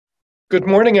Good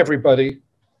morning, everybody.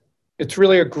 It's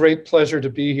really a great pleasure to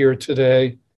be here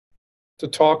today to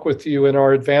talk with you in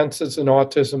our Advances in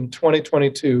Autism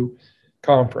 2022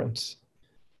 conference.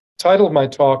 The title of my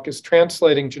talk is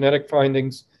Translating Genetic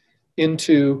Findings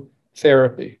into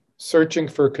Therapy, Searching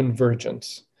for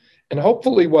Convergence. And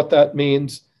hopefully what that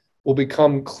means will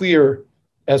become clear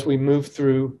as we move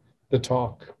through the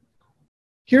talk.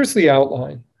 Here's the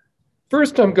outline.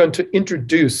 First, I'm going to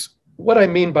introduce what I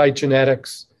mean by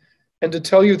genetics and to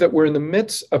tell you that we're in the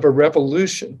midst of a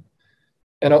revolution.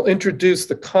 And I'll introduce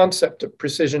the concept of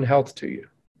precision health to you.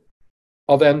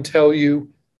 I'll then tell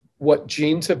you what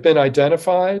genes have been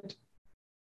identified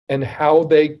and how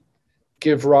they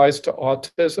give rise to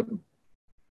autism.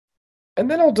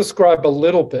 And then I'll describe a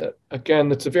little bit,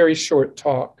 again, it's a very short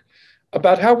talk,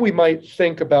 about how we might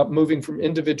think about moving from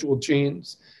individual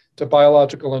genes to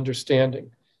biological understanding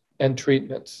and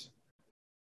treatments.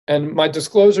 And my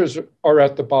disclosures are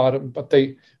at the bottom, but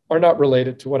they are not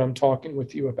related to what I'm talking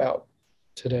with you about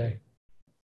today.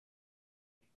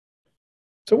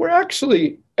 So we're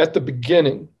actually at the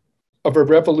beginning of a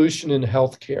revolution in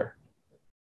healthcare,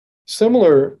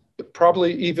 similar, but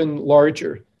probably even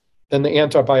larger than the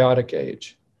antibiotic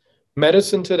age.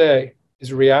 Medicine today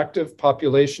is a reactive,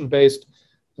 population-based,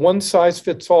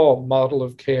 one-size-fits-all model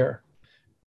of care.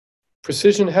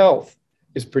 Precision health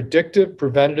is predictive,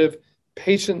 preventative,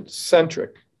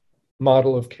 patient-centric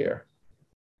model of care.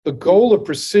 The goal of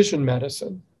precision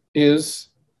medicine is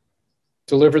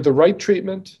deliver the right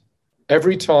treatment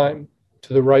every time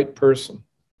to the right person.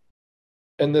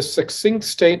 And this succinct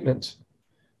statement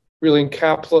really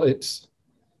encapsulates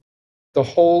the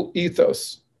whole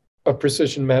ethos of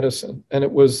precision medicine. And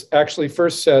it was actually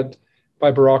first said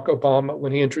by Barack Obama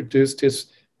when he introduced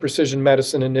his precision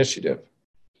medicine initiative.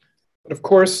 But of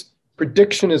course,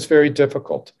 prediction is very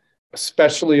difficult,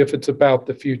 especially if it's about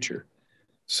the future.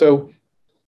 So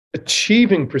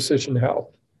achieving precision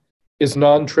health is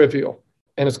non-trivial,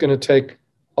 and it's going to take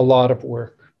a lot of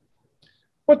work.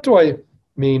 What do I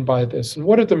mean by this, and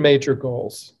what are the major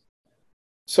goals?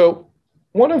 So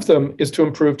one of them is to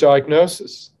improve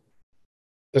diagnosis.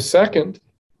 The second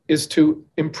is to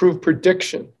improve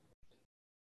prediction.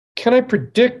 Can I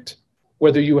predict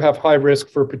whether you have high risk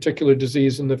for a particular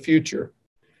disease in the future?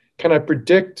 Can I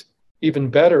predict, even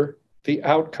better, the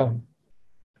outcome?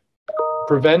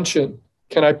 Prevention.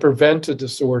 Can I prevent a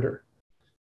disorder?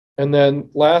 And then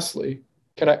lastly,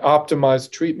 can I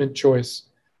optimize treatment choice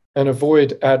and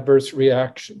avoid adverse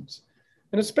reactions?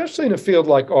 And especially in a field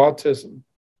like autism,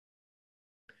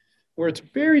 where it's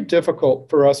very difficult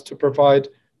for us to provide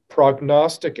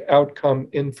prognostic outcome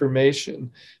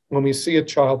information when we see a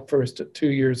child first at 2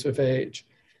 years of age.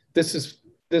 This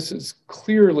is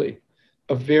clearly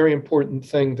a very important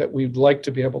thing that we'd like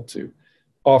to be able to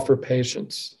offer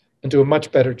patients and do a much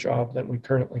better job than we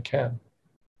currently can.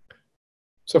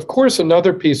 So of course,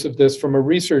 another piece of this from a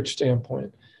research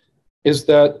standpoint is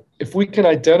that if we can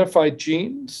identify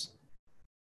genes,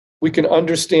 we can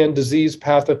understand disease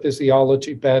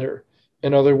pathophysiology better.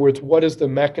 In other words, what is the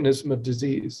mechanism of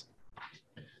disease?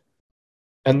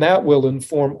 And that will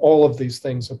inform all of these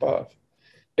things above.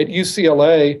 At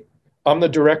UCLA, I'm the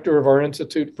director of our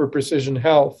Institute for Precision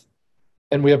Health,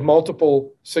 and we have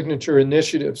multiple signature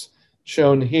initiatives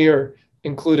shown here,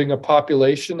 including a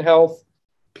population health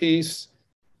piece,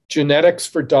 genetics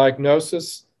for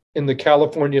diagnosis in the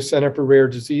California Center for Rare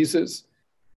Diseases,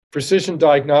 precision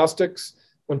diagnostics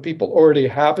when people already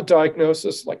have a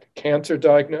diagnosis, like a cancer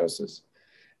diagnosis,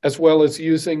 as well as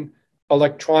using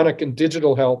electronic and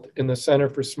digital health in the Center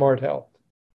for Smart Health.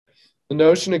 The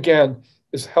notion, again,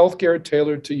 is healthcare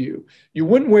tailored to you. You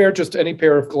wouldn't wear just any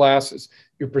pair of glasses.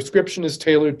 Your prescription is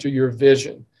tailored to your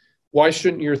vision. Why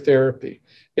shouldn't your therapy?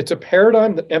 It's a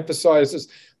paradigm that emphasizes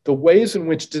the ways in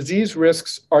which disease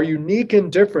risks are unique and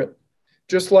different,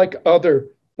 just like other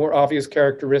more obvious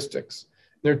characteristics.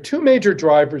 There are two major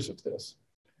drivers of this.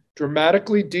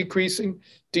 Dramatically decreasing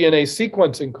DNA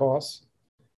sequencing costs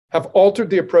have altered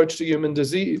the approach to human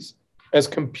disease as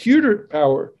computer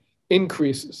power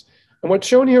increases. And what's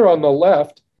shown here on the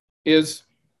left is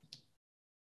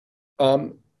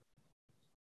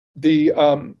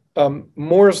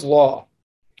Moore's law.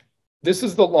 This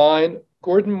is the line.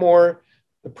 Gordon Moore,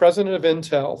 the president of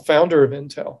Intel, founder of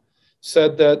Intel,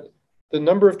 said that the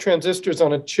number of transistors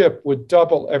on a chip would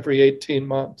double every 18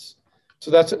 months. So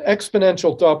that's an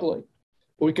exponential doubling.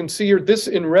 But we can see here, this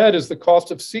in red is the cost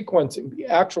of sequencing, the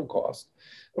actual cost.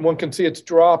 And one can see it's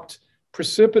dropped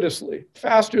precipitously,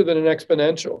 faster than an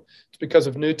exponential. It's because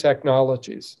of new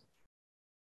technologies.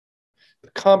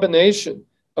 The combination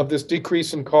of this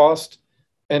decrease in cost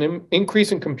and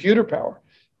increase in computer power,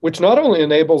 which not only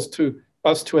enables to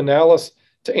us to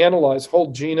analyze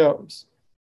whole genomes.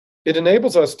 It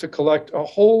enables us to collect a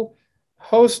whole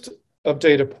host of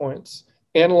data points,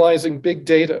 analyzing big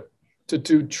data to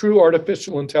do true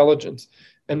artificial intelligence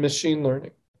and machine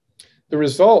learning. The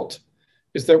result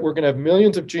is that we're going to have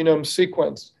millions of genomes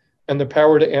sequenced and the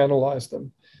power to analyze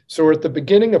them. So we're at the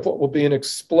beginning of what will be an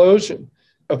explosion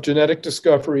of genetic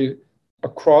discovery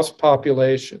across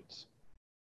populations.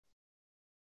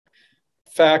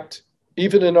 In fact,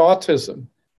 even in autism,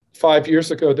 5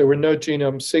 years ago, there were no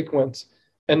genome sequenced,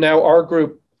 and now our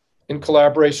group, in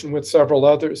collaboration with several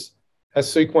others, has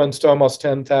sequenced almost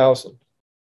 10,000.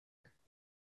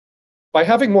 By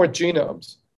having more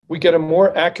genomes, we get a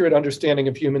more accurate understanding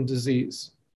of human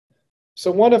disease.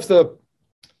 So one of the,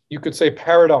 you could say,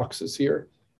 paradoxes here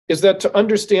is that to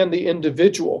understand the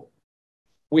individual,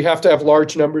 we have to have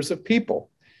large numbers of people.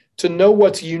 To know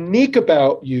what's unique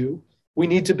about you, we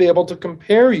need to be able to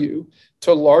compare you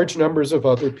to large numbers of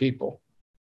other people.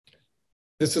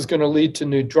 This is going to lead to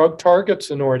new drug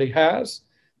targets and already has,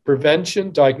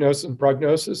 prevention, diagnosis and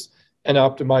prognosis, and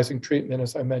optimizing treatment,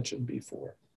 as I mentioned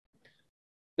before.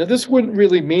 Now, this wouldn't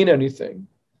really mean anything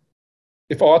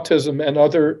if autism and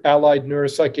other allied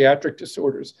neuropsychiatric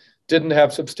disorders didn't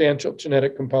have substantial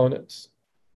genetic components.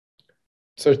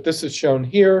 So this is shown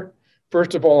here.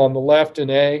 First of all, on the left in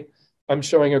A, I'm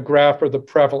showing a graph of the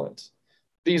prevalence.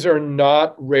 These are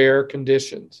not rare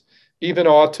conditions. Even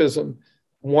autism,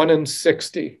 1 in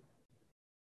 60.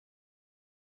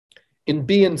 In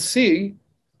B and C,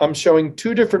 I'm showing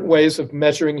two different ways of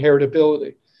measuring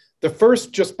heritability. The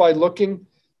first, just by looking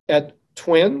at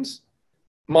twins,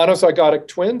 monozygotic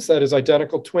twins, that is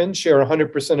identical twins, share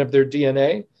 100% of their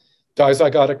DNA.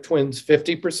 Dizygotic twins,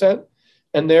 50%.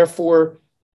 And therefore,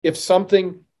 if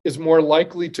something is more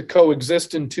likely to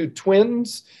coexist in two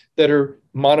twins that are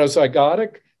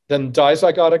monozygotic than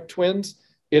dizygotic twins,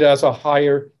 it has a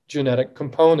higher genetic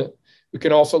component. We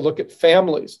can also look at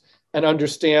families and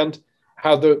understand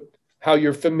how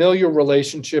your familial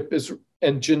relationship is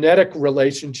and genetic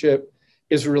relationship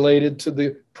is related to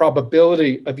the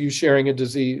probability of you sharing a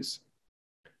disease.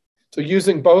 So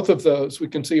using both of those, we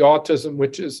can see autism,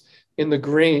 which is in the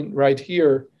green right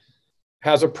here,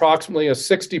 has approximately a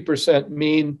 60%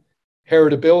 mean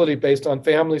heritability based on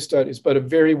family studies, but a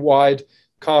very wide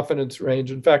confidence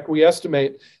range. In fact, we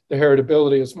estimate the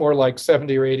heritability is more like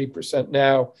 70 or 80%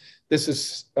 now. This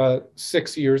is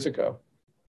 6 years ago.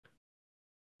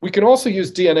 We can also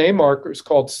use DNA markers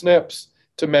called SNPs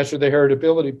to measure the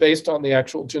heritability based on the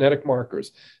actual genetic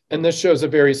markers. And this shows a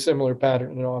very similar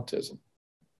pattern in autism.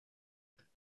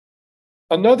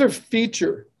 Another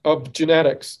feature of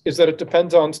genetics is that it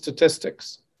depends on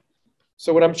statistics.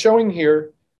 So what I'm showing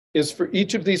here is for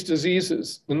each of these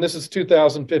diseases, and this is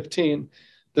 2015,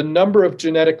 the number of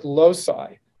genetic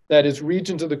loci, that is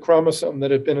regions of the chromosome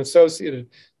that have been associated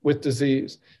with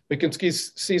disease. We can see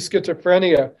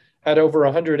schizophrenia had over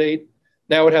 108,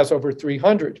 now it has over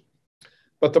 300.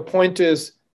 But the point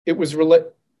is, it was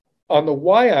on the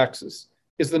y-axis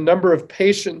is the number of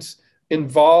patients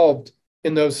involved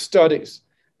in those studies.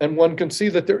 And one can see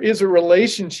that there is a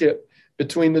relationship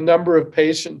between the number of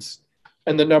patients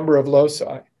and the number of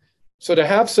loci. So to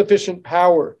have sufficient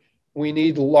power, we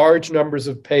need large numbers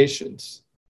of patients.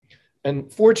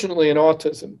 And fortunately in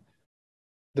autism,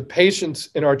 the patients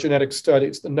in our genetic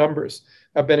studies, the numbers,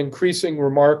 have been increasing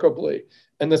remarkably.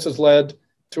 And this has led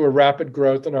to a rapid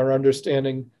growth in our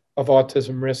understanding of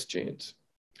autism risk genes.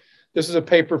 This is a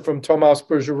paper from Thomas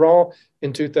Bergeron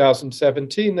in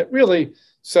 2017 that really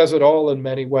says it all in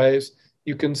many ways.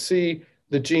 You can see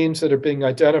the genes that are being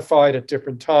identified at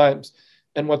different times.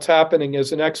 And what's happening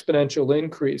is an exponential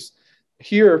increase.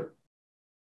 Here,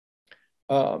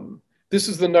 this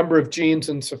is the number of genes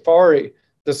in Safari,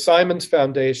 the Simons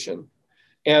Foundation.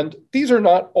 And these are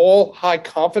not all high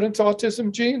confidence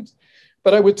autism genes,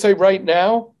 but I would say right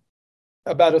now,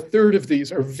 about a third of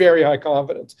these are very high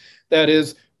confidence. That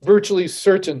is virtually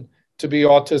certain to be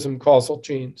autism causal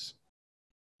genes.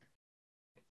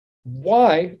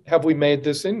 Why have we made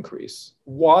this increase?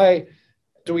 Why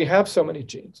do we have so many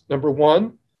genes? Number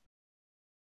one,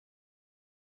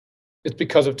 it's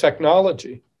because of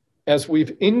technology. As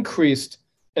we've increased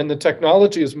and the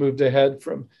technology has moved ahead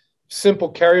from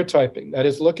simple karyotyping, that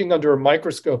is looking under a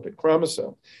microscope at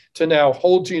chromosome, to now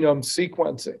whole genome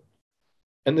sequencing.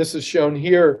 And this is shown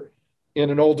here in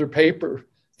an older paper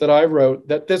that I wrote,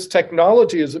 that this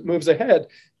technology, as it moves ahead,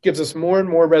 gives us more and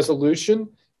more resolution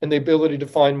and the ability to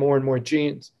find more and more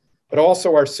genes. But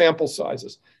also our sample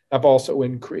sizes have also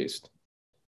increased.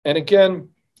 And again,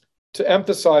 to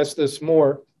emphasize this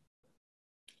more,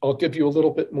 I'll give you a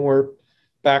little bit more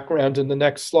background in the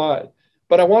next slide.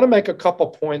 But I want to make a couple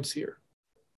points here.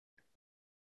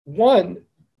 One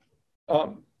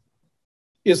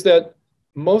is that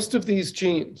most of these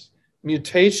genes,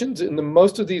 mutations in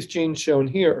most of these genes shown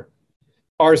here,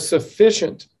 are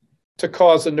sufficient to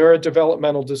cause a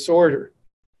neurodevelopmental disorder,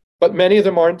 but many of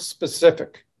them aren't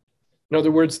specific. In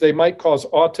other words, they might cause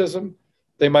autism.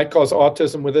 They might cause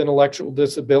autism with intellectual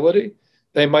disability.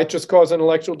 They might just cause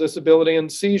intellectual disability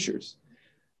and seizures.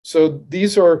 So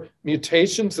these are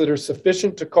mutations that are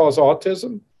sufficient to cause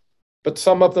autism, but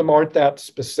some of them aren't that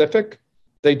specific.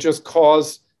 They just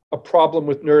cause a problem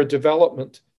with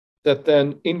neurodevelopment that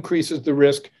then increases the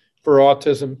risk for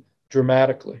autism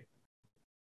dramatically.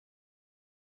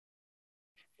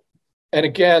 And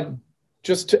again,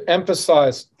 just to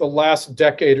emphasize the last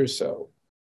decade or so,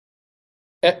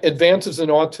 Advances in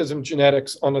Autism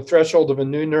Genetics on the Threshold of a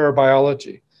New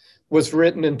Neurobiology was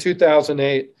written in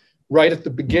 2008, right at the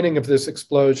beginning of this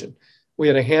explosion. We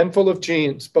had a handful of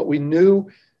genes, but we knew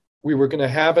we were going to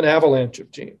have an avalanche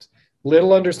of genes.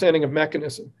 Little understanding of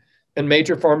mechanism, and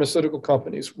major pharmaceutical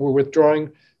companies were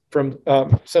withdrawing from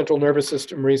central nervous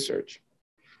system research.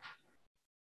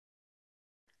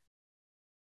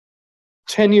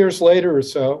 10 years later or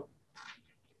so,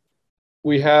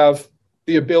 we have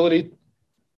the ability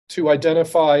to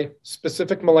identify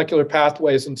specific molecular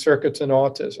pathways and circuits in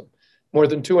autism. More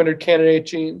than 200 candidate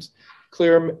genes,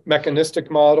 clear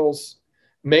mechanistic models,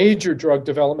 major drug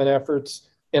development efforts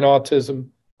in autism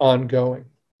ongoing.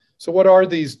 So what are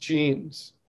these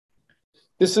genes?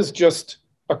 This is just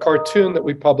a cartoon that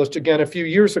we published again a few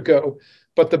years ago,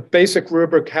 but the basic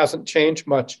rubric hasn't changed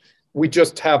much. We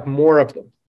just have more of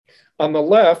them. On the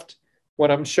left,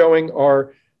 what I'm showing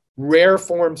are rare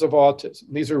forms of autism.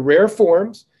 These are rare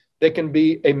forms. They can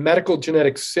be a medical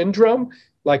genetic syndrome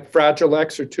like Fragile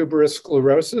X or tuberous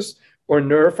sclerosis or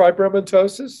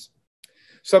neurofibromatosis,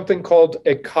 something called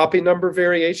a copy number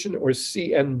variation or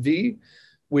CNV,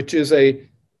 which is a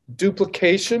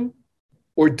duplication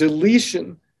or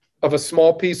deletion of a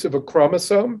small piece of a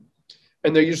chromosome,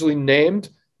 and they're usually named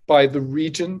by the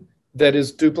region that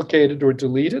is duplicated or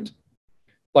deleted,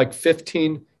 like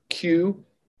 15q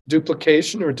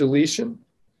duplication or deletion.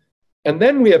 And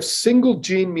then we have single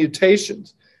gene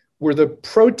mutations where the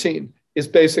protein is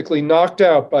basically knocked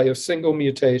out by a single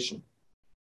mutation.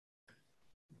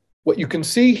 What you can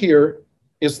see here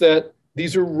is that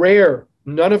these are rare.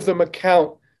 None of them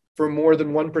account for more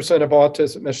than 1% of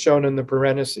autism, as shown in the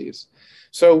parentheses.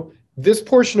 So this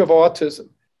portion of autism,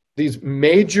 these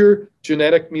major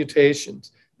genetic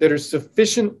mutations that are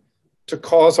sufficient to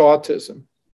cause autism,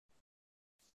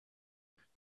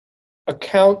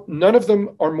 none of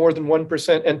them are more than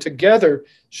 1%, and together,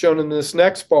 shown in this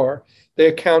next bar, they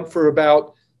account for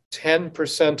about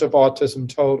 10% of autism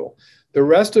total. The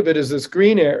rest of it is this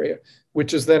green area,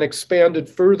 which is then expanded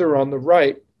further on the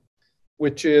right,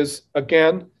 which is,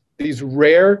 again, these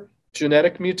rare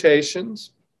genetic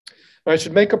mutations. I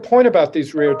should make a point about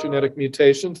these rare genetic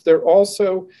mutations. They're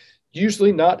also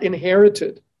usually not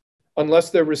inherited unless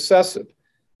they're recessive.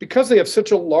 Because they have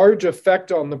such a large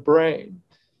effect on the brain,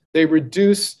 they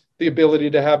reduce the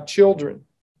ability to have children.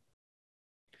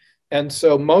 And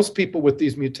so most people with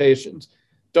these mutations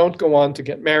don't go on to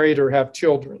get married or have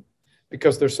children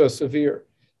because they're so severe.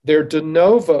 They're de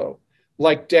novo,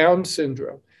 like Down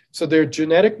syndrome. So they're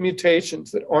genetic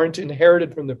mutations that aren't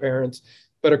inherited from the parents,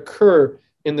 but occur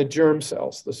in the germ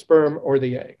cells, the sperm or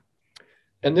the egg.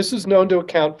 And this is known to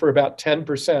account for about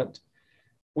 10%.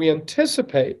 We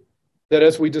anticipate that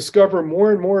as we discover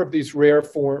more and more of these rare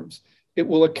forms, it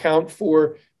will account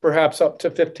for perhaps up to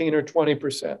 15 or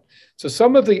 20%. So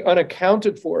some of the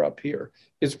unaccounted for up here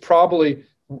is probably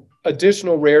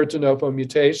additional rare de novo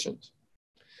mutations.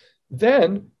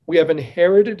 Then we have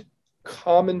inherited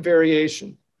common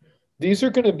variation. These are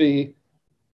going to be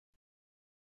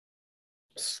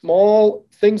small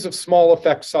things of small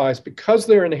effect size. Because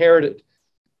they're inherited,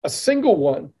 a single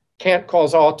one can't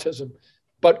cause autism,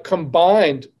 but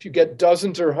combined, if you get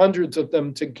dozens or hundreds of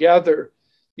them together,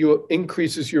 you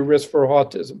increases your risk for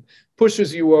autism,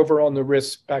 pushes you over on the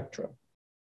risk spectrum.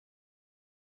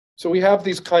 So we have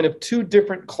these kind of two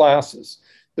different classes,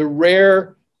 the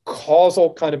rare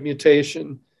causal kind of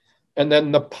mutation, and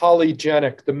then the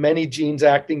polygenic, the many genes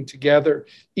acting together,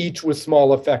 each with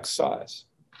small effect size.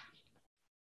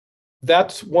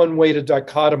 That's one way to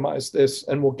dichotomize this,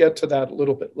 and we'll get to that a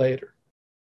little bit later.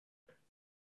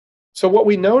 So what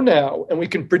we know now, and we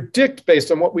can predict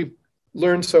based on what we've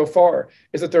learned so far,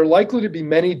 is that there are likely to be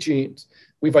many genes.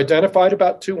 We've identified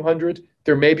about 200.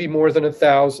 There may be more than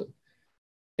 1,000.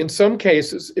 In some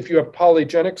cases, if you have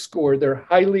polygenic score, they're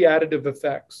highly additive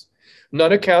effects.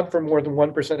 None account for more than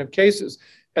 1% of cases.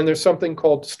 And there's something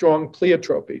called strong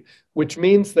pleiotropy, which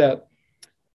means that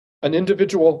an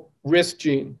individual risk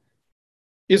gene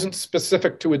isn't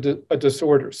specific to a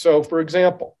disorder. So, for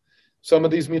example, some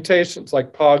of these mutations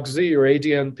like POGZ or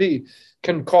ADNP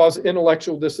can cause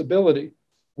intellectual disability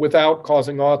without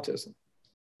causing autism,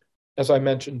 as I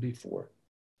mentioned before.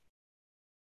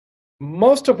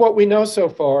 Most of what we know so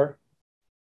far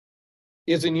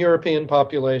is in European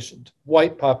populations,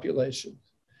 white populations.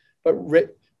 But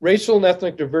racial and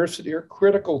ethnic diversity are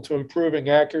critical to improving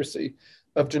accuracy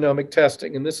of genomic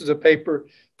testing. And this is a paper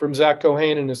from Zach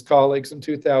Cohane and his colleagues in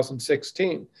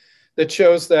 2016 that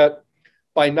shows that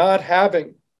by not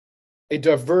having a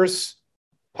diverse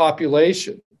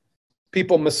population,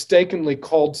 people mistakenly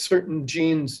called certain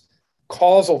genes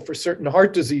causal for certain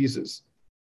heart diseases,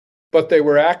 but they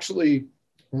were actually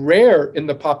rare in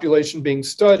the population being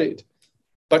studied,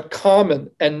 but common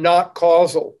and not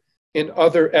causal in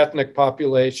other ethnic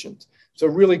populations. So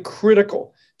really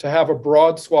critical to have a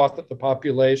broad swath of the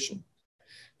population.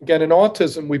 Again, in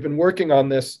autism, we've been working on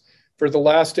this for the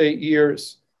last 8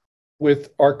 years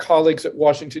with our colleagues at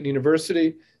Washington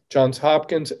University, Johns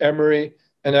Hopkins, Emory,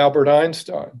 and Albert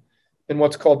Einstein in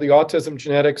what's called the Autism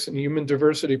Genetics and Human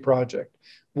Diversity Project.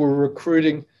 We're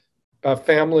recruiting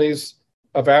families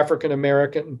of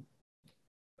African-American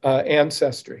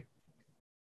ancestry.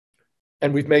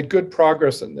 And we've made good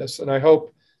progress in this. And I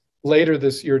hope later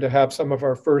this year to have some of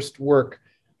our first work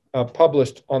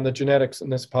published on the genetics in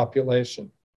this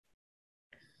population.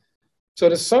 So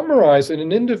to summarize, in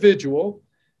an individual,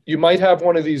 you might have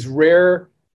one of these rare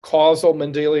causal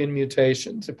Mendelian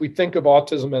mutations. If we think of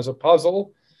autism as a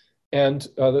puzzle, and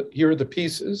here are the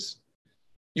pieces,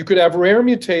 you could have rare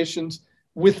mutations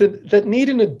that need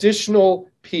an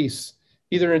additional piece,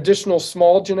 either an additional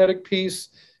small genetic piece,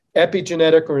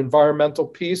 epigenetic or environmental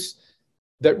piece,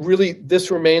 that really this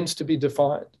remains to be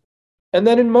defined. And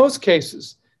then in most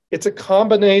cases, it's a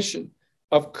combination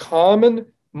of common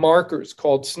markers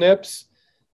called SNPs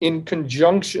in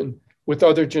conjunction with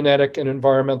other genetic and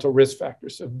environmental risk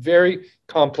factors. So very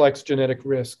complex genetic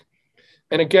risk.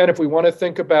 And again, if we want to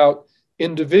think about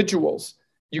individuals,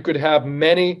 you could have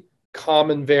many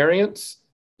common variants,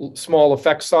 small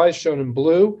effect size shown in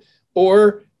blue,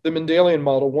 or the Mendelian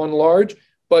model, one large,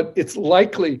 but it's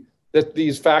likely that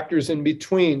these factors in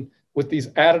between with these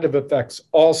additive effects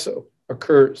also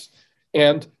occurs.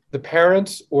 And the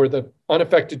parents or the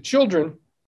unaffected children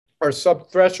are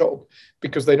subthreshold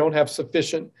because they don't have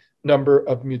sufficient number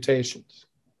of mutations.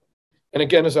 And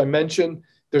again, as I mentioned,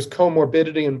 there's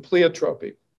comorbidity and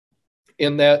pleiotropy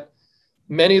in that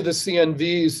many of the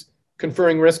CNVs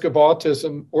conferring risk of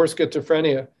autism or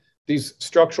schizophrenia, these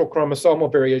structural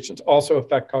chromosomal variations also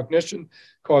affect cognition,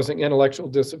 causing intellectual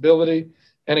disability.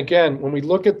 And again, when we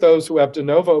look at those who have de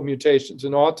novo mutations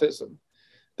in autism,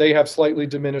 they have slightly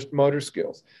diminished motor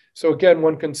skills. So again,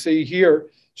 one can see here,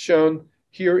 shown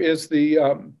here is the,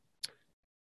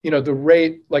 the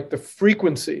rate, like the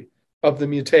frequency of the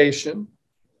mutation.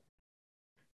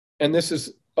 And this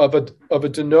is of a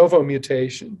de novo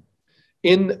mutation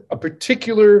in a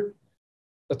particular,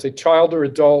 let's say, child or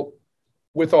adult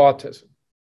with autism.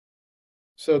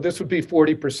 So this would be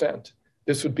 40%.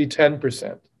 This would be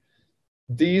 10%.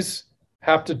 These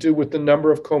have to do with the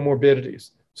number of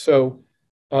comorbidities. So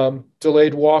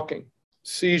delayed walking,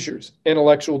 seizures,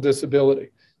 intellectual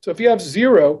disability. So if you have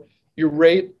 0, your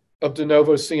rate of de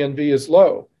novo CNV is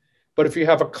low. But if you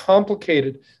have a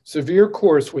complicated, severe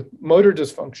course with motor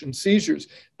dysfunction, seizures,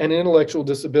 and intellectual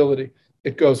disability,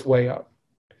 it goes way up.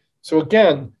 So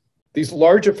again, these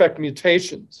large effect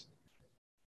mutations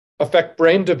affect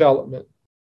brain development,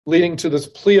 leading to this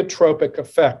pleiotropic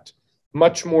effect,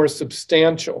 much more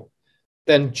substantial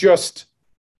than just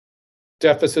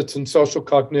deficits in social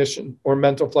cognition or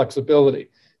mental flexibility,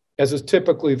 as is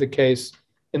typically the case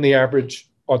in the average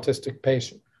autistic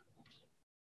patient.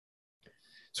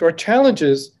 So our challenge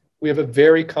is we have a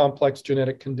very complex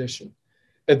genetic condition.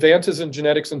 Advances in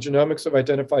genetics and genomics have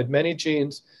identified many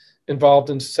genes involved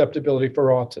in susceptibility for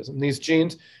autism. These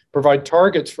genes provide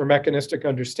targets for mechanistic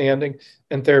understanding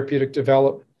and therapeutic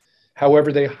development.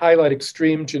 However, they highlight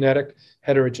extreme genetic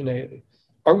heterogeneity.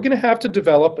 Are we going to have to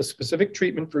develop a specific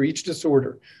treatment for each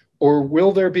disorder, or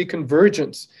will there be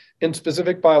convergence in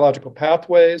specific biological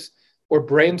pathways or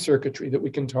brain circuitry that we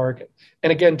can target?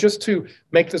 And again, just to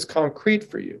make this concrete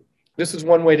for you, this is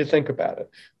one way to think about it.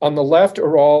 On the left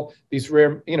are all these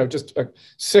rare, just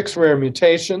 6 rare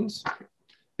mutations.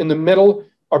 In the middle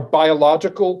are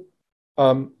biological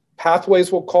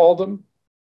pathways, we'll call them.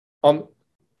 On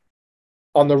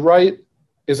the right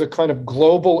is a kind of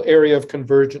global area of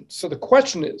convergence. So the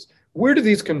question is, where do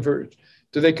these converge?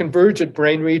 Do they converge at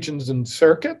brain regions and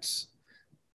circuits?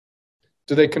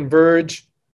 Do they converge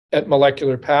at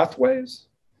molecular pathways?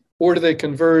 or do they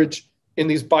converge in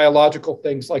these biological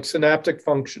things like synaptic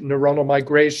function, neuronal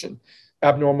migration,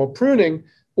 abnormal pruning,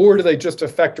 or do they just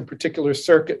affect a particular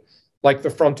circuit like the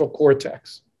frontal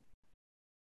cortex?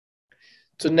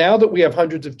 So now that we have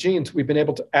hundreds of genes, we've been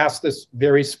able to ask this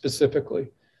very specifically.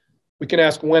 We can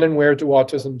ask when and where do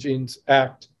autism genes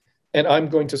act? And I'm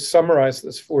going to summarize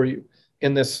this for you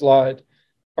in this slide.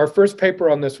 Our first paper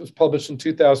on this was published in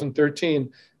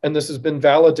 2013, and this has been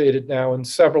validated now in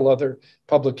several other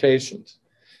publications.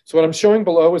 So what I'm showing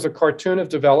below is a cartoon of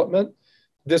development.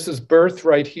 This is birth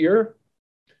right here.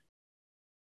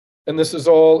 And this is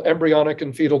all embryonic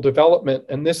and fetal development.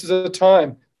 And this is a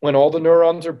time when all the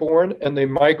neurons are born and they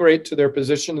migrate to their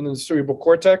position in the cerebral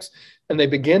cortex and they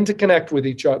begin to connect with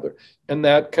each other. And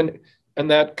that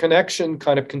connection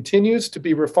kind of continues to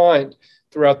be refined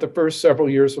throughout the first several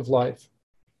years of life.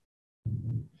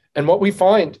 And what we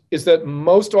find is that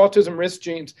most autism risk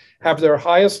genes have their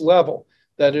highest level,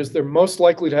 that is, they're most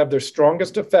likely to have their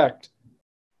strongest effect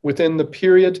within the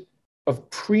period of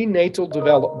prenatal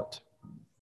development.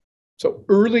 So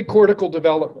early cortical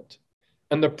development.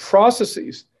 And the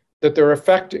processes that they're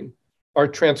affecting are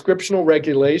transcriptional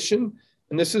regulation.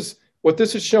 And this is what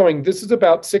this is showing. This is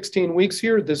about 16 weeks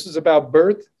here. This is about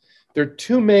birth. There are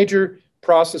two major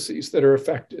processes that are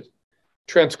affected.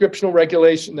 Transcriptional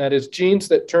regulation, that is genes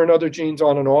that turn other genes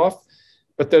on and off,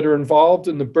 but that are involved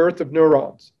in the birth of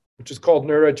neurons, which is called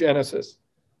neurogenesis.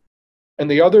 And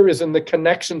the other is in the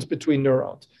connections between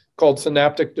neurons, called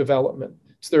synaptic development.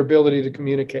 It's their ability to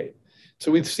communicate.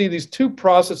 So we see these two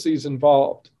processes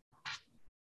involved.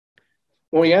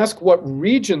 When we ask what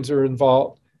regions are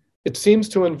involved, it seems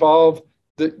to involve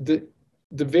the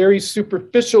very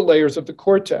superficial layers of the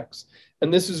cortex.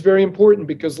 And this is very important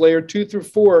because layer 2 through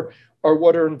 4 are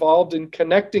what are involved in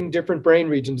connecting different brain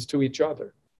regions to each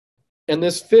other. And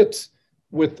this fits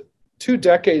with 2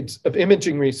 decades of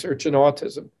imaging research in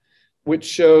autism, which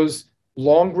shows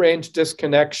long-range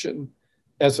disconnection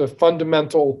as a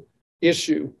fundamental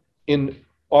issue in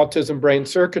autism brain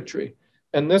circuitry.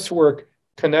 And this work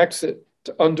connects it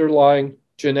to underlying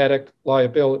genetic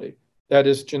liability. That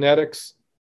is, genetics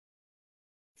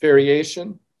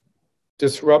variation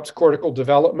disrupts cortical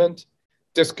development,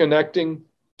 disconnecting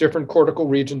different cortical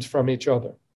regions from each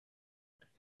other.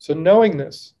 So knowing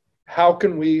this, how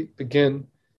can we begin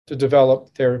to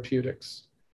develop therapeutics?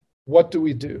 What do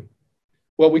we do?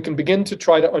 Well, we can begin to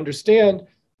try to understand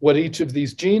what each of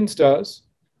these genes does.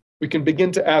 We can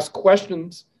begin to ask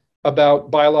questions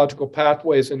about biological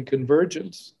pathways and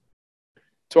convergence.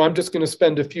 So I'm just going to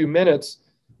spend a few minutes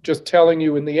just telling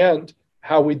you in the end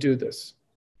how we do this.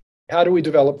 How do we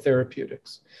develop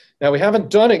therapeutics? Now, we haven't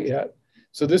done it yet,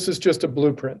 so this is just a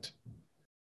blueprint.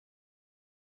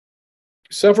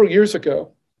 Several years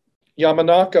ago,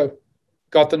 Yamanaka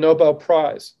got the Nobel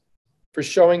Prize for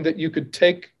showing that you could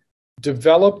take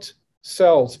developed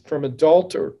cells from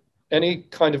adult or any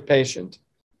kind of patient,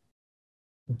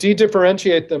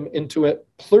 de-differentiate them into a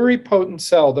pluripotent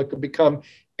cell that could become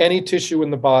any tissue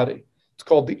in the body. It's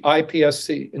called the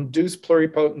iPSC, induced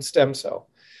pluripotent stem cell.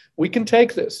 We can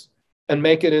take this and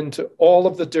make it into all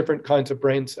of the different kinds of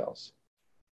brain cells.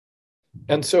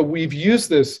 And so we've used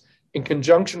this in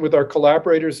conjunction with our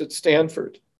collaborators at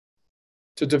Stanford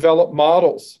to develop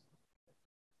models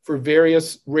for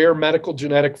various rare medical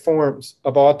genetic forms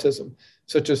of autism,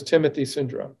 such as Timothy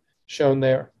syndrome, shown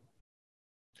there.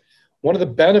 One of the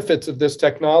benefits of this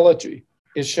technology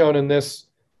is shown in this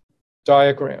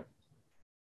diagram.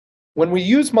 When we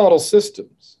use model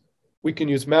systems, we can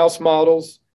use mouse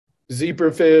models,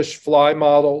 zebrafish, fly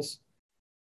models.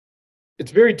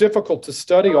 It's very difficult to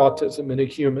study autism in a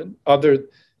human other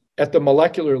at the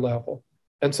molecular level.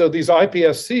 And so these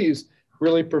iPSCs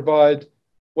really provide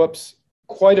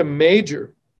quite a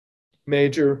major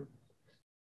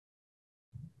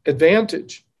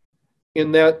advantage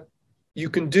in that you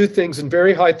can do things in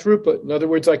very high throughput. In other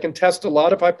words, I can test a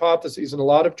lot of hypotheses and a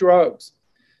lot of drugs.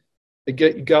 You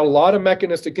got a lot of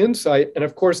mechanistic insight, and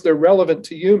of course, they're relevant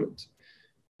to humans.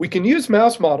 We can use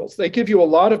mouse models. They give you a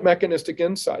lot of mechanistic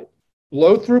insight.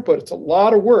 Low throughput, it's a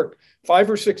lot of work,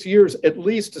 5 or 6 years at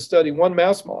least to study one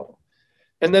mouse model.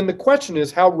 And then the question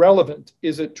is, how relevant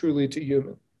is it truly to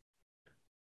human?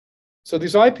 So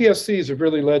these iPSCs have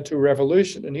really led to a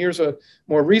revolution. And here's a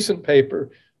more recent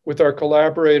paper with our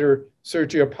collaborator,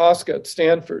 Sergio Pasca at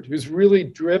Stanford, who's really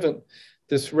driven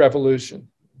this revolution.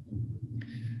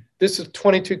 This is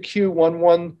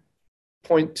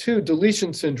 22q11.2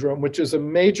 deletion syndrome, which is a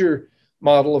major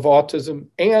model of autism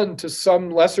and to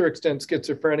some lesser extent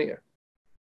schizophrenia.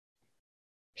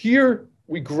 Here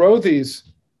we grow these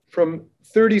from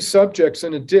 30 subjects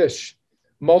in a dish,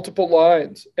 multiple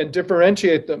lines, and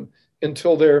differentiate them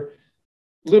until they're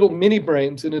little mini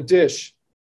brains in a dish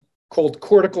called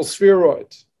cortical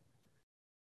spheroids.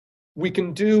 We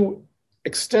can do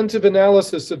extensive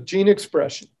analysis of gene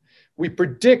expression. We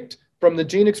predict from the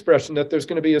gene expression that there's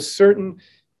going to be a certain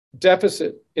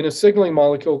deficit in a signaling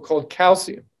molecule called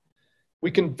calcium.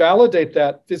 We can validate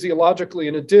that physiologically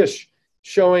in a dish,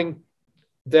 showing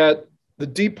that the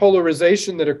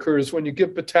depolarization that occurs when you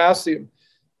give potassium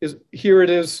is, here it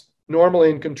is normally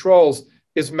in controls,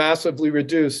 is massively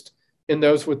reduced in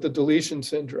those with the deletion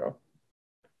syndrome.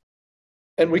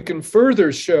 And we can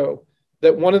further show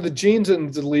that one of the genes in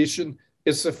the deletion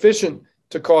is sufficient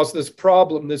to cause this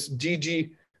problem, this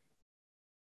DGCR8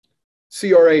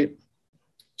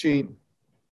 gene.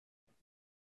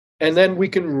 And then we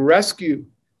can rescue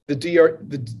this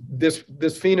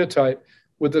phenotype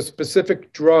with a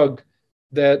specific drug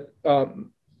that,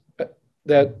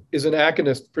 that is an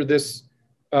agonist for this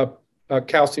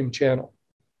calcium channel.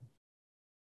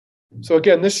 So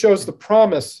again, this shows the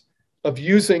promise of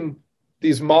using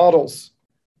these models,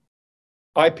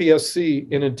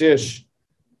 iPSC in a dish,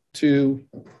 to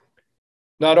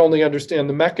not only understand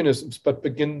the mechanisms, but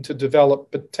begin to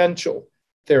develop potential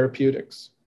therapeutics.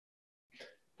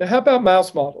 Now, how about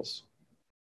mouse models?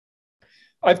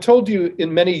 I've told you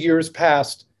in many years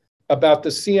past about the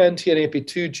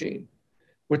CNTNAP2 gene,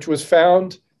 which was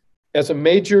found as a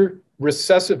major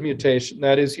recessive mutation.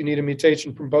 That is, you need a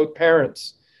mutation from both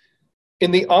parents.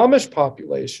 In the Amish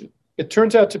population, it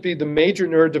turns out to be the major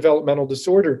neurodevelopmental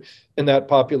disorder in that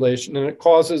population, and it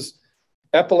causes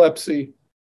epilepsy,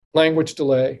 language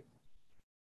delay,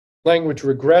 language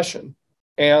regression,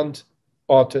 and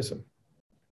autism.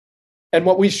 And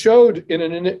what we showed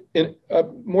in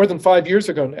more than 5 years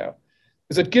ago now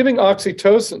is that giving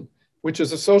oxytocin, which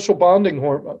is a social bonding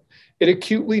hormone, it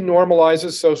acutely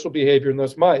normalizes social behavior in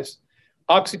those mice.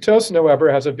 Oxytocin,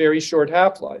 however, has a very short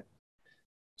half-life.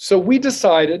 So we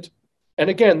decided, and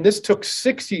again, this took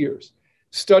 6 years,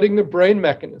 studying the brain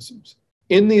mechanisms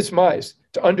in these mice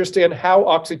to understand how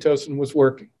oxytocin was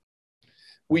working.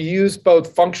 We used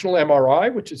both functional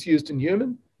MRI, which is used in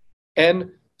human,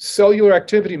 and cellular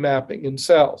activity mapping in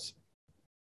cells.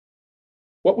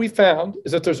 What we found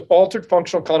is that there's altered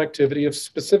functional connectivity of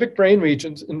specific brain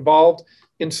regions involved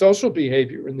in social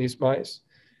behavior in these mice,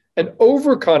 and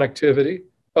overconnectivity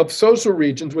of social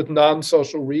regions with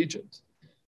non-social regions.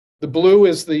 The blue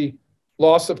is the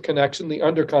loss of connection, the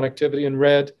underconnectivity, and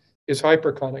red is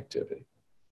hyperconnectivity.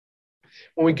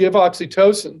 When we give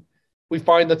oxytocin, we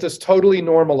find that this totally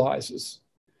normalizes.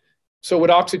 So what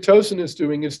oxytocin is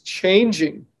doing is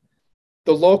changing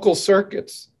the local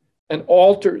circuits and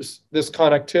alters this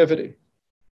connectivity.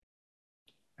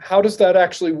 How does that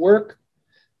actually work?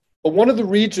 Well, one of the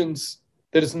regions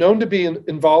that is known to be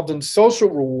involved in social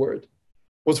reward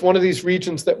was one of these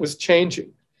regions that was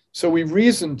changing. So we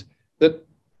reasoned that,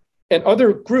 and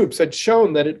other groups had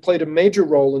shown that it played a major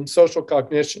role in social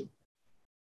cognition.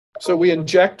 So we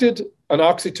injected an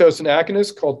oxytocin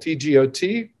agonist called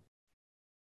TGOT,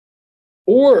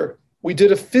 or we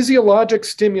did a physiologic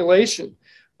stimulation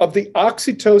of the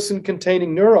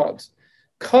oxytocin-containing neurons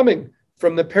coming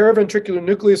from the paraventricular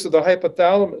nucleus of the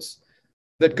hypothalamus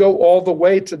that go all the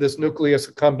way to this nucleus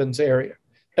accumbens area.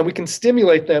 And we can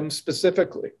stimulate them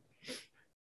specifically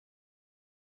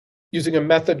using a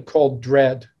method called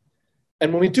DREAD.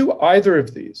 And when we do either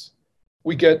of these,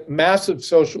 we get massive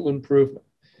social improvement,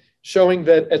 showing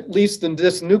that at least in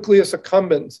this nucleus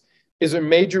accumbens is a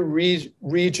major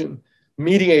region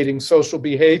mediating social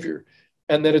behavior,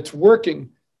 and that it's working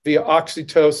via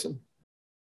oxytocin.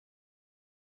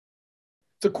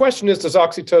 The question is, does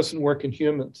oxytocin work in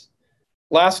humans?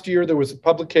 Last year, there was a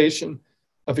publication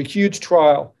of a huge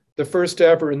trial, the first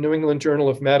ever in New England Journal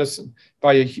of Medicine,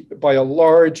 by a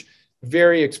large,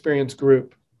 very experienced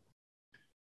group.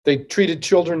 They treated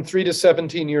children 3 to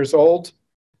 17 years old.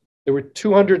 There were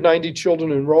 290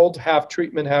 children enrolled, half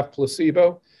treatment, half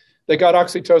placebo. They got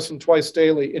oxytocin twice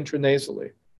daily,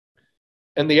 intranasally.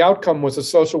 And the outcome was a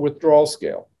social withdrawal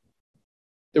scale.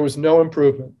 There was no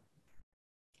improvement.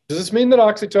 Does this mean that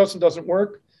oxytocin doesn't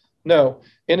work? No.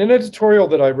 In an editorial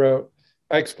that I wrote,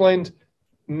 I explained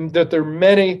that there are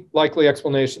many likely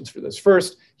explanations for this.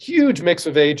 First, huge mix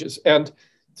of ages, and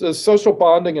the social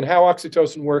bonding and how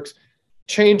oxytocin works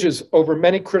changes over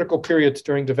many critical periods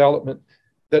during development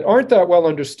that aren't that well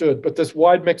understood, but this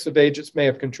wide mix of ages may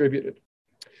have contributed.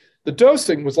 The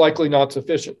dosing was likely not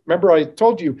sufficient. Remember, I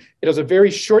told you it has a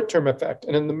very short-term effect.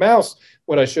 And in the mouse,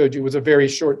 what I showed you was a very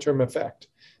short-term effect,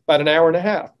 about an hour and a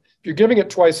half. If you're giving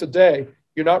it twice a day,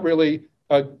 you're not really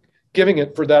giving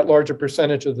it for that large a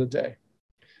percentage of the day.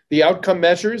 The outcome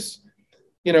measures,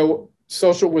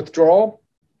 social withdrawal,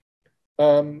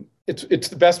 it's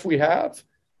the best we have.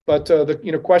 But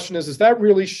the question is that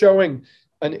really showing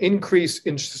an increase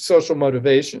in social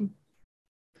motivation?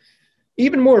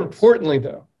 Even more importantly,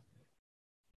 though,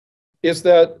 is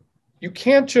that you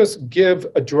can't just give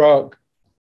a drug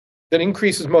that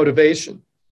increases motivation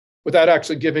without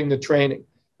actually giving the training.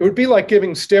 It would be like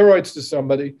giving steroids to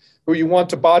somebody who you want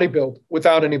to bodybuild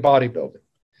without any bodybuilding.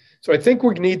 So I think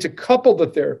we need to couple the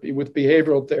therapy with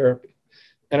behavioral therapy.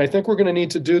 And I think we're going to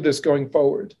need to do this going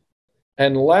forward.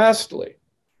 And lastly,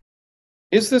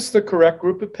 is this the correct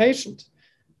group of patients?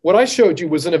 What I showed you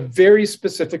was in a very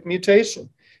specific mutation.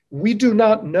 We do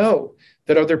not know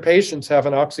that other patients have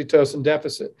an oxytocin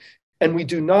deficit. And we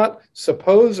do not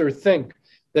suppose or think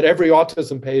that every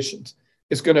autism patient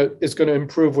is going to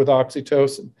improve with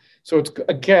oxytocin. So it's,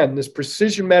 again, this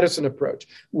precision medicine approach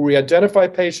where we identify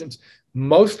patients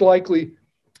most likely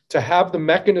to have the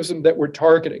mechanism that we're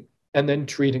targeting and then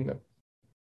treating them.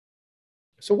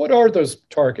 So what are those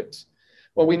targets?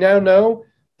 Well, we now know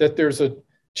that there's a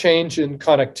change in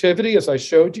connectivity, as I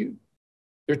showed you.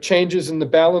 There are changes in the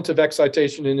balance of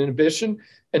excitation and inhibition,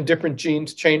 and different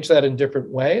genes change that in different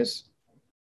ways.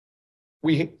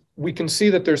 We can see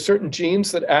that there are certain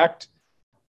genes that act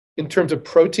in terms of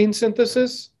protein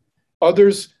synthesis,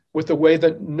 others with the way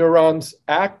that neurons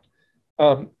act,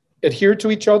 adhere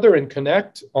to each other and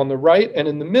connect on the right, and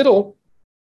in the middle,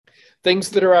 things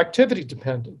that are activity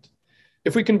dependent.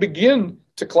 If we can begin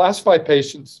to classify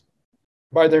patients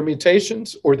by their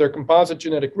mutations or their composite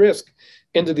genetic risk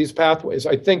into these pathways,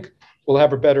 I think we'll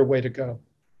have a better way to go.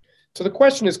 So the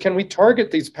question is, can we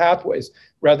target these pathways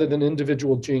rather than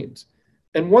individual genes?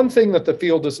 And one thing that the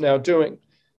field is now doing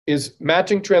is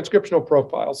matching transcriptional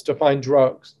profiles to find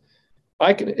drugs.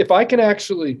 If I can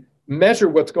actually measure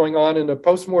what's going on in a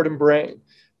postmortem brain,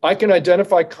 I can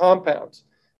identify compounds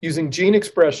using gene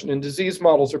expression in disease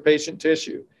models or patient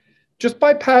tissue, just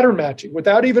by pattern matching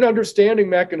without even understanding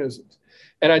mechanisms,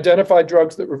 and identify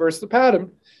drugs that reverse the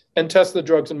pattern and test the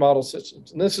drugs in model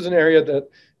systems. And this is an area that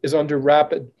is under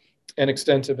rapid and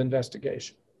extensive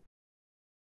investigation.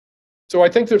 So I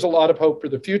think there's a lot of hope for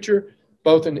the future,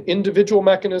 both in individual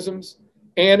mechanisms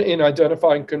and in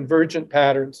identifying convergent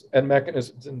patterns and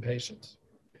mechanisms in patients.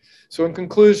 So in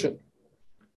conclusion,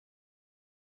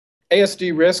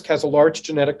 ASD risk has a large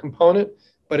genetic component,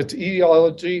 but its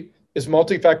etiology is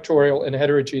multifactorial and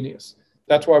heterogeneous.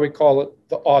 That's why we call it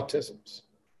the autisms.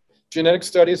 Genetic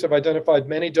studies have identified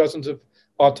many dozens of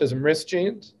autism risk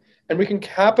genes, and we can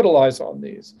capitalize on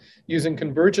these using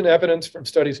convergent evidence from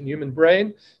studies in human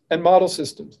brain and model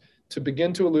systems to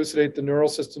begin to elucidate the neural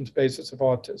systems basis of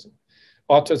autism.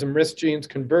 Autism risk genes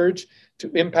converge to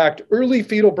impact early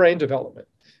fetal brain development.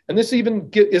 And this even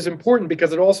is important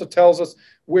because it also tells us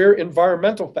where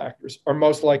environmental factors are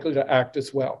most likely to act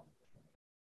as well.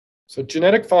 So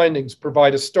genetic findings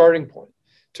provide a starting point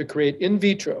to create in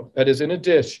vitro, that is in a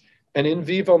dish, and in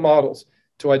vivo models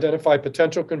to identify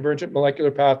potential convergent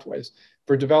molecular pathways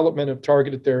for development of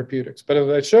targeted therapeutics. But as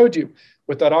I showed you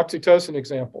with that oxytocin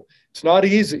example, it's not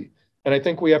easy. And I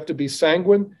think we have to be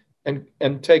sanguine and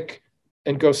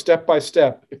go step by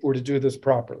step if we're to do this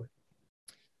properly.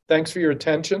 Thanks for your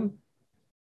attention.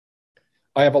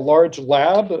 I have a large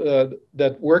lab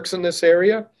that works in this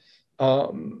area.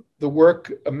 The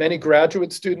work of many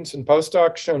graduate students and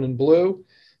postdocs shown in blue,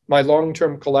 my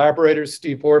long-term collaborators,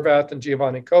 Steve Horvath and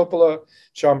Giovanni Coppola,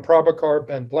 Shyam Prabhakar,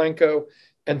 Ben Blanco,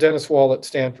 and Dennis Wall at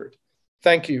Stanford.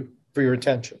 Thank you for your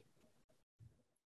attention.